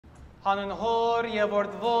Hanun hor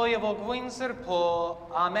yevordvo yevogwinser po.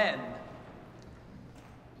 Amen.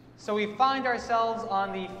 So we find ourselves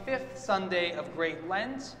on the 5th Sunday of Great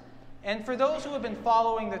Lent, and for those who have been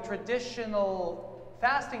following the traditional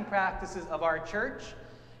fasting practices of our church,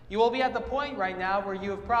 you will be at the point right now where you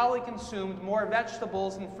have probably consumed more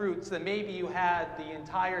vegetables and fruits than maybe you had the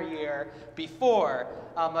entire year before.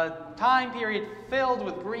 A time period filled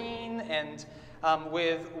with green and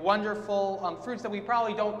with wonderful fruits that we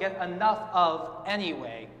probably don't get enough of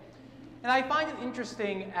anyway. And I find it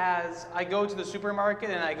interesting as I go to the supermarket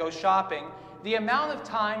and I go shopping, the amount of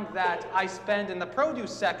time that I spend in the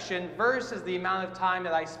produce section versus the amount of time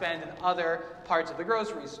that I spend in other parts of the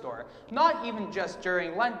grocery store. Not even just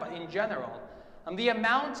during Lent, but in general. The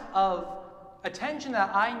amount of attention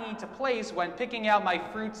that I need to place when picking out my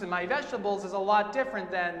fruits and my vegetables is a lot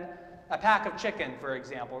different than a pack of chicken, for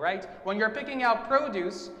example, right? When you're picking out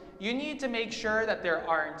produce, you need to make sure that there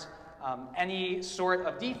aren't any sort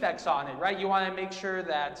of defects on it, right? You want to make sure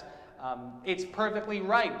that it's perfectly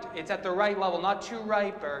ripe, it's at the right level, not too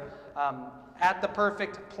ripe or at the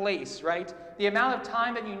perfect place, right? The amount of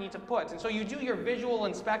time that you need to put. And so you do your visual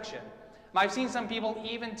inspection. I've seen some people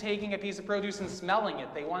even taking a piece of produce and smelling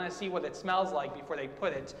it. They want to see what it smells like before they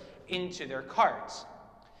put it into their carts.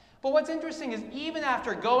 But what's interesting is even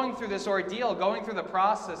after going through this ordeal, going through the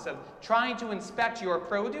process of trying to inspect your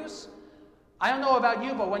produce, I don't know about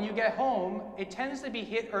you, but when you get home, it tends to be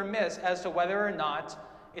hit or miss as to whether or not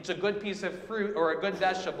it's a good piece of fruit or a good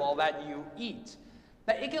vegetable that you eat.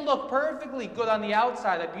 Now, it can look perfectly good on the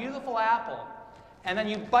outside, a beautiful apple, and then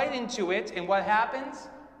you bite into it, and what happens?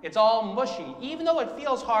 It's all mushy, even though it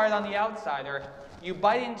feels hard on the outside, or you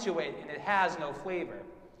bite into it and it has no flavor.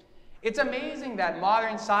 It's amazing that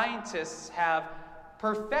modern scientists have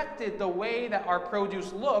perfected the way that our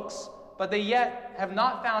produce looks, but they yet have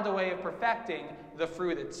not found a way of perfecting the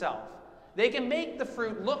fruit itself. They can make the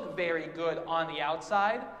fruit look very good on the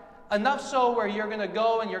outside, enough so where you're going to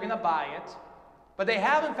go and you're going to buy it, but they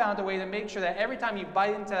haven't found a way to make sure that every time you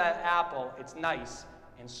bite into that apple, it's nice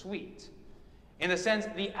and sweet. In a sense,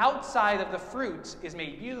 the outside of the fruit is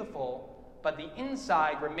made beautiful, but the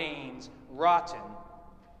inside remains rotten.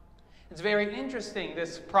 It's very interesting,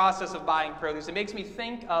 this process of buying produce. It makes me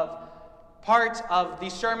think of part of the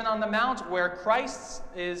Sermon on the Mount where Christ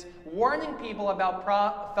is warning people about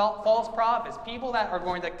false prophets, people that are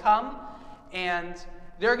going to come and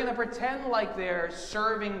they're going to pretend like they're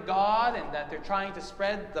serving God and that they're trying to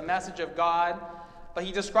spread the message of God, but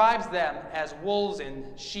he describes them as wolves in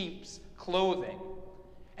sheep's clothing.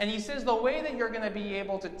 And he says the way that you're going to be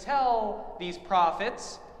able to tell these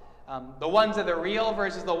prophets, the ones that are real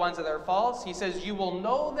versus the ones that are false, he says you will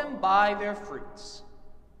know them by their fruits.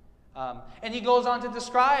 And he goes on to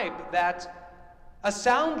describe that a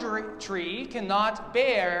sound tree cannot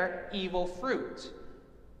bear evil fruit,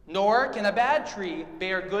 nor can a bad tree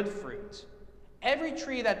bear good fruit. Every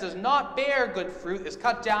tree that does not bear good fruit is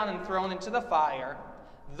cut down and thrown into the fire.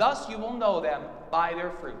 Thus you will know them by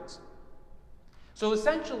their fruits. So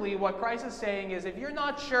essentially what Christ is saying is if you're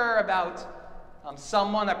not sure about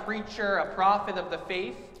someone, a preacher, a prophet of the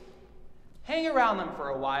faith, hang around them for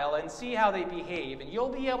a while and see how they behave, and you'll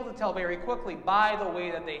be able to tell very quickly by the way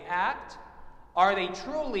that they act, are they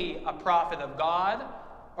truly a prophet of God,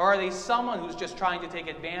 or are they someone who's just trying to take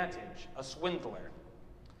advantage, a swindler?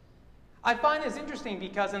 I find this interesting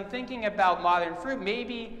because in thinking about modern fruit,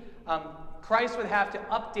 maybe Christ would have to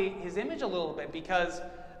update his image a little bit because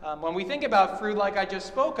when we think about fruit like I just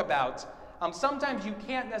spoke about, sometimes you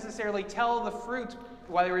can't necessarily tell the fruit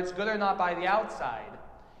whether it's good or not by the outside.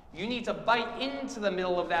 You need to bite into the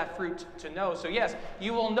middle of that fruit to know. So yes,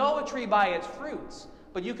 you will know a tree by its fruits,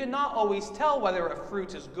 but you cannot always tell whether a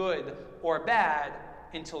fruit is good or bad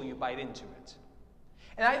until you bite into it.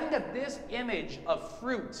 And I think that this image of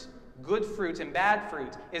fruit, good fruit and bad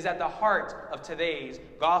fruit, is at the heart of today's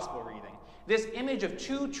gospel reading. This image of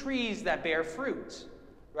two trees that bear fruit,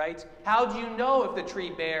 right? How do you know if the tree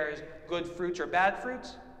bears good fruit or bad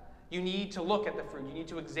fruit? You need to look at the fruit. You need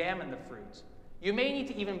to examine the fruit. You may need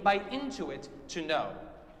to even bite into it to know.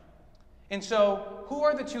 And so, who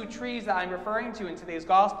are the two trees that I'm referring to in today's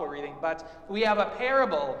gospel reading? But we have a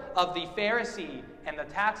parable of the Pharisee and the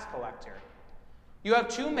tax collector. You have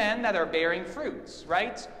two men that are bearing fruits,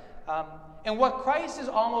 right? And what Christ is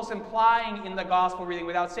almost implying in the gospel reading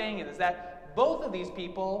without saying it is that both of these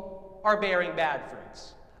people are bearing bad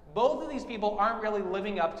fruits. Both of these people aren't really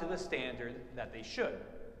living up to the standard that they should.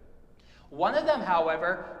 One of them,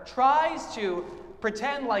 however, tries to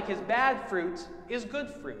pretend like his bad fruit is good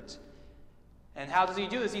fruit. And how does he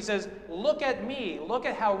do this? He says, look at me, look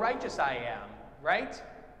at how righteous I am, right?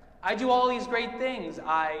 I do all these great things.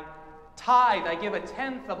 I tithe. I give a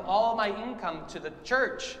tenth of all my income to the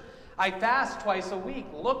church. I fast twice a week.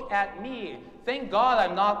 Look at me. Thank God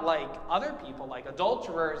I'm not like other people, like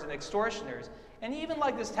adulterers and extortioners, and even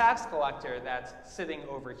like this tax collector that's sitting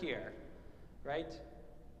over here, right?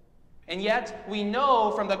 And yet we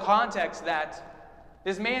know from the context that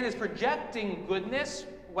this man is projecting goodness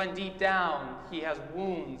when deep down he has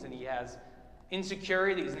wounds and he has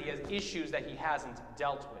insecurities and he has issues that he hasn't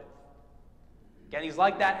dealt with. Again, he's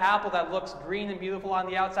like that apple that looks green and beautiful on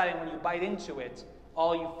the outside, and when you bite into it,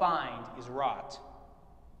 all you find is rot.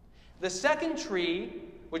 The second tree,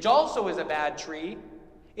 which also is a bad tree,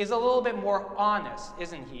 is a little bit more honest,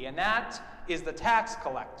 isn't he? And that is the tax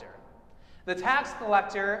collector. The tax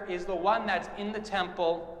collector is the one that's in the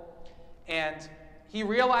temple, and he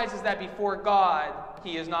realizes that before God,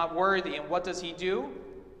 he is not worthy. And what does he do?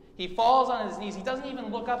 He falls on his knees. He doesn't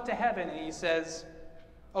even look up to heaven, and he says,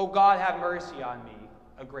 "Oh God, have mercy on me,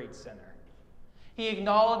 a great sinner." He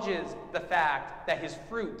acknowledges the fact that his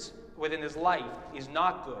fruit within his life is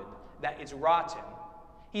not good, that it's rotten.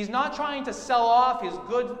 He's not trying to sell off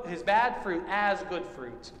his bad fruit as good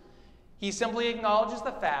fruit. He simply acknowledges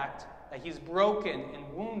the fact that he's broken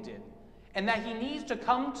and wounded, and that he needs to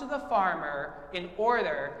come to the farmer in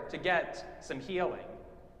order to get some healing.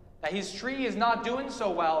 That his tree is not doing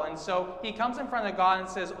so well, and so he comes in front of God and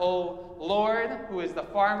says, "Oh Lord, who is the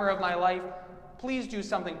farmer of my life, please do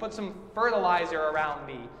something. Put some fertilizer around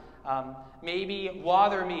me. Maybe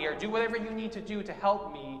water me, or do whatever you need to do to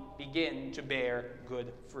help me begin to bear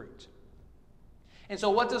good fruit." And so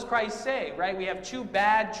what does Christ say, right? We have two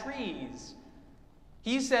bad trees.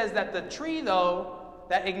 He says that the tree, though,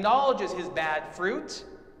 that acknowledges his bad fruit,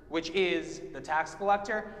 which is the tax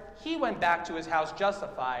collector, he went back to his house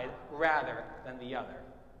justified rather than the other.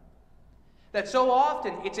 That so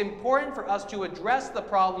often it's important for us to address the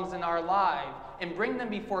problems in our life and bring them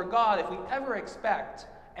before God if we ever expect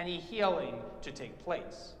any healing to take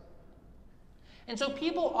place. And so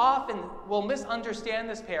people often will misunderstand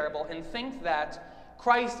this parable and think that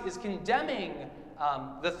Christ is condemning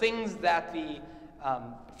the things that the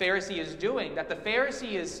Pharisee is doing, that the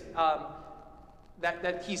Pharisee is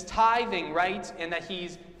that he's tithing, right, and that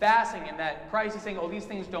he's fasting, and that Christ is saying, "Oh, these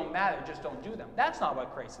things don't matter, just don't do them." That's not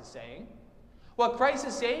what Christ is saying. What Christ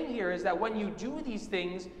is saying here is that when you do these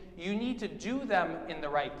things, you need to do them in the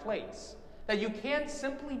right place. That you can't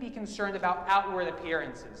simply be concerned about outward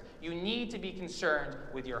appearances. You need to be concerned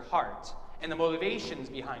with your heart and the motivations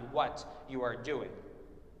behind what you are doing.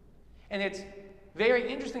 And it's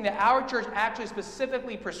very interesting that our church actually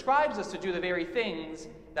specifically prescribes us to do the very things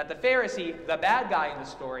that the Pharisee, the bad guy in the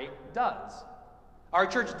story, does. Our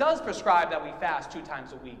church does prescribe that we fast 2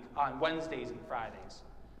 times a week on Wednesdays and Fridays.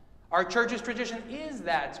 Our church's tradition is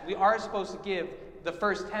that we are supposed to give the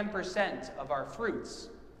first 10% of our fruits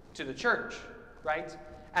to the church, right?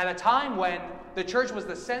 At a time when the church was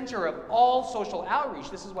the center of all social outreach,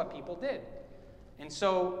 this is what people did. And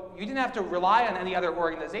so you didn't have to rely on any other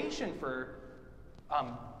organization for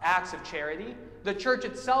acts of charity. The church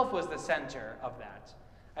itself was the center of that.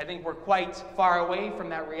 I think we're quite far away from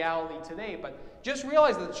that reality today, but just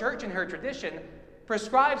realize that the church in her tradition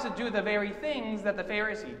prescribes to do the very things that the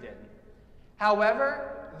Pharisee did.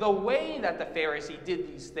 However, the way that the Pharisee did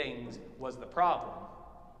these things was the problem.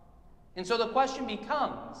 And so the question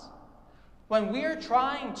becomes, when we're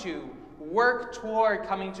trying to work toward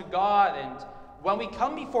coming to God and when we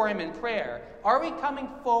come before Him in prayer, are we coming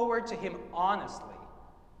forward to Him honestly?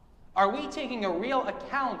 Are we taking a real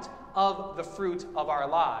account of the fruit of our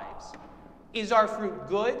lives? Is our fruit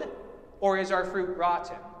good or is our fruit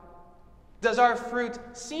rotten? Does our fruit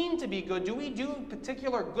seem to be good? Do we do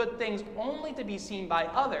particular good things only to be seen by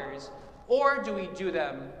others, or do we do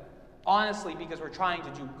them honestly because we're trying to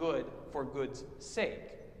do good for good's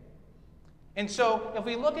sake? And so if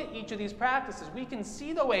we look at each of these practices, we can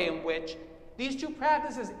see the way in which these two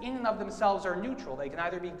practices in and of themselves are neutral. They can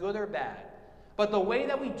either be good or bad. But the way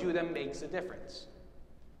that we do them makes a difference.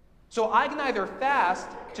 So I can either fast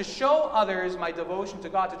to show others my devotion to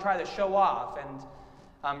God, to try to show off.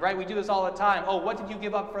 And right, we do this all the time. Oh, what did you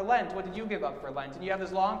give up for Lent? What did you give up for Lent? And you have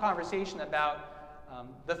this long conversation about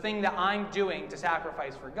the thing that I'm doing to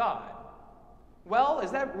sacrifice for God. Well,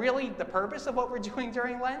 is that really the purpose of what we're doing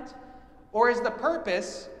during Lent? Or is the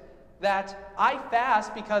purpose that I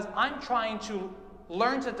fast because I'm trying to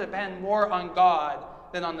learn to depend more on God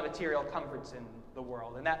than on the material comforts in the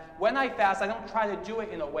world? And that when I fast, I don't try to do it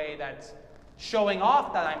in a way that's showing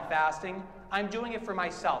off that I'm fasting. I'm doing it for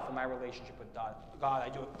myself and my relationship with God. I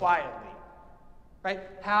do it quietly. Right?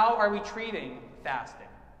 How are we treating fasting?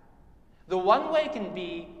 The one way can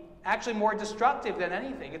be actually more destructive than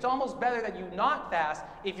anything. It's almost better that you not fast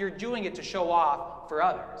if you're doing it to show off for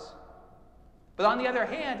others. But on the other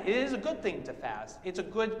hand, it is a good thing to fast. It's a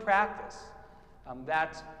good practice.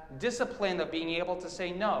 That discipline of being able to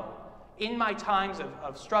say no. In my times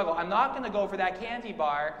of struggle, I'm not going to go for that candy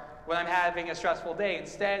bar when I'm having a stressful day.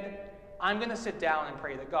 Instead, I'm going to sit down and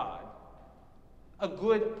pray to God. A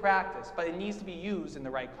good practice, but it needs to be used in the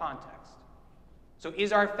right context. So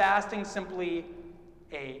is our fasting simply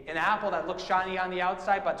an apple that looks shiny on the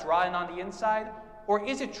outside but's rotten on the inside? Or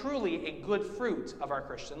is it truly a good fruit of our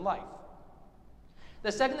Christian life?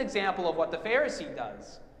 The second example of what the Pharisee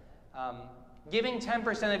does, giving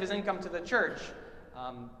 10% of his income to the church,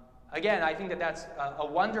 again, I think that that's a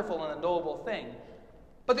wonderful and a noble thing.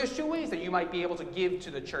 But there's two ways that you might be able to give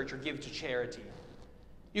to the church or give to charity.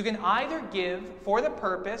 You can either give for the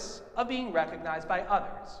purpose of being recognized by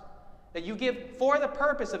others, that you give for the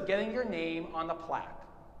purpose of getting your name on the plaque.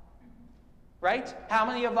 Right? How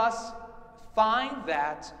many of us find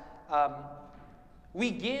that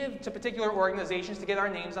we give to particular organizations to get our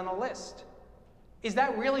names on a list? Is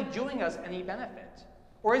that really doing us any benefit?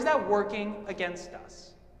 Or is that working against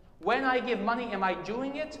us? When I give money, am I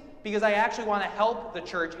doing it because I actually want to help the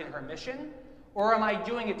church in her mission? Or am I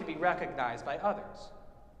doing it to be recognized by others?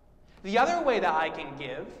 The other way that I can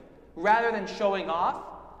give, rather than showing off,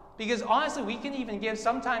 because honestly, we can even give,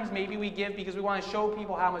 sometimes maybe we give because we want to show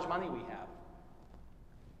people how much money we have.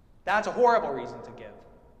 That's a horrible reason to give.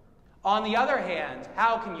 On the other hand,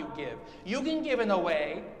 how can you give? You can give in a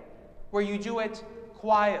way where you do it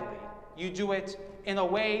quietly. You do it in a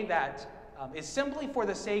way that is simply for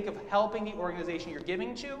the sake of helping the organization you're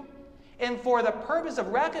giving to, and for the purpose of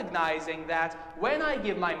recognizing that when I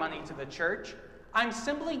give my money to the church, I'm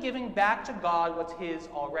simply giving back to God what's His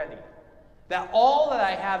already. That all that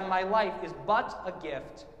I have in my life is but a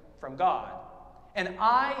gift from God. And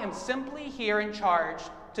I am simply here in charge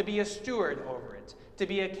to be a steward over it, to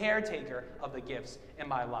be a caretaker of the gifts in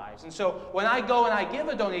my lives. And so when I go and I give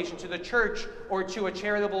a donation to the church or to a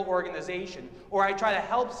charitable organization, or I try to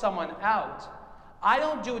help someone out, I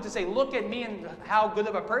don't do it to say, look at me and how good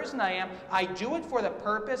of a person I am. I do it for the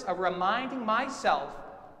purpose of reminding myself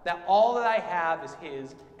that all that I have is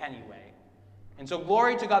His anyway. And so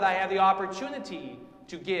glory to God, I have the opportunity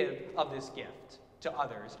to give of this gift to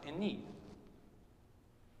others in need.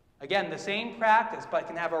 Again, the same practice, but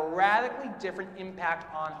can have a radically different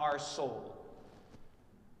impact on our soul.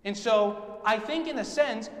 And so I think in a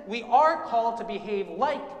sense, we are called to behave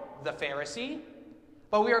like the Pharisee,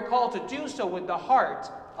 but we are called to do so with the heart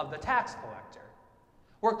of the tax collector.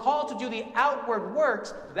 We're called to do the outward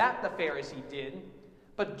works that the Pharisee did,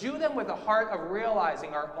 but do them with the heart of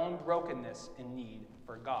realizing our own brokenness and need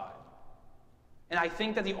for God. And I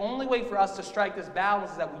think that the only way for us to strike this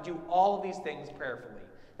balance is that we do all of these things prayerfully.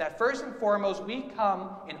 That first and foremost, we come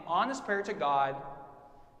in honest prayer to God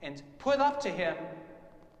and put up to Him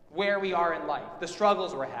where we are in life, the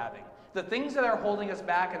struggles we're having, the things that are holding us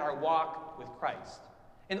back in our walk with Christ,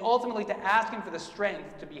 and ultimately to ask Him for the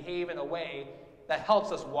strength to behave in a way that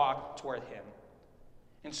helps us walk toward Him.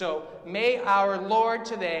 And so may our Lord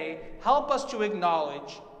today help us to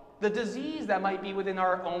acknowledge the disease that might be within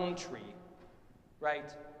our own tree,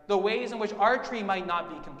 right? The ways in which our tree might not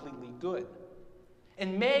be completely good.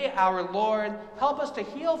 And may our Lord help us to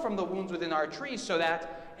heal from the wounds within our tree so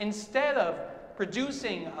that instead of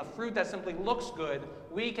producing a fruit that simply looks good,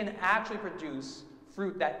 we can actually produce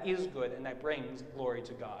fruit that is good and that brings glory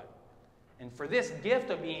to God. And for this gift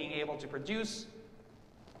of being able to produce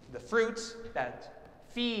the fruits that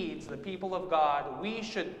feeds the people of God, we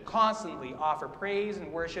should constantly offer praise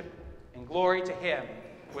and worship and glory to Him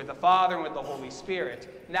with the Father and with the Holy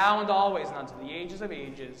Spirit, now and always and unto the ages of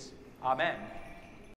ages. Amen.